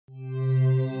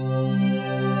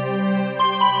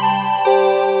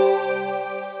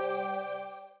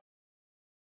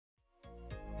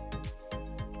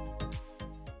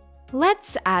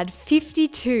add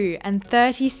 52 and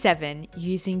 37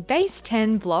 using base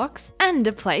 10 blocks and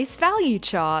a place value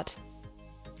chart.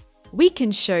 We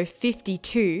can show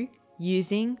 52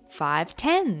 using 5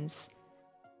 10s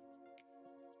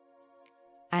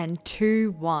and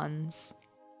 2 1s.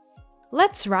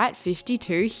 Let's write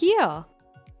 52 here.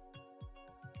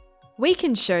 We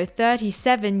can show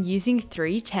 37 using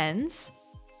 3 10s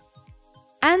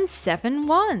and 7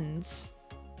 1s.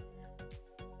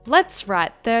 Let's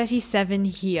write 37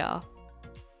 here.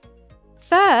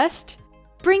 First,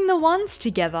 bring the ones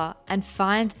together and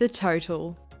find the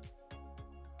total.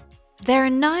 There are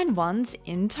 9 ones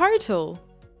in total.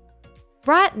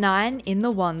 Write 9 in the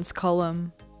ones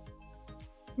column.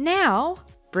 Now,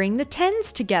 bring the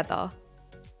tens together.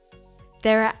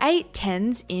 There are 8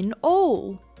 tens in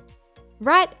all.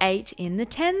 Write 8 in the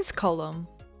tens column.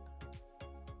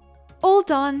 All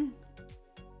done!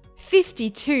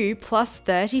 52 plus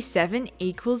 37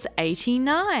 equals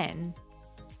 89.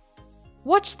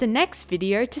 Watch the next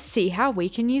video to see how we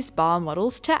can use bar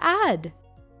models to add.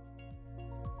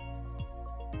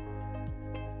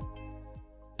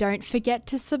 Don't forget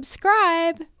to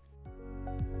subscribe!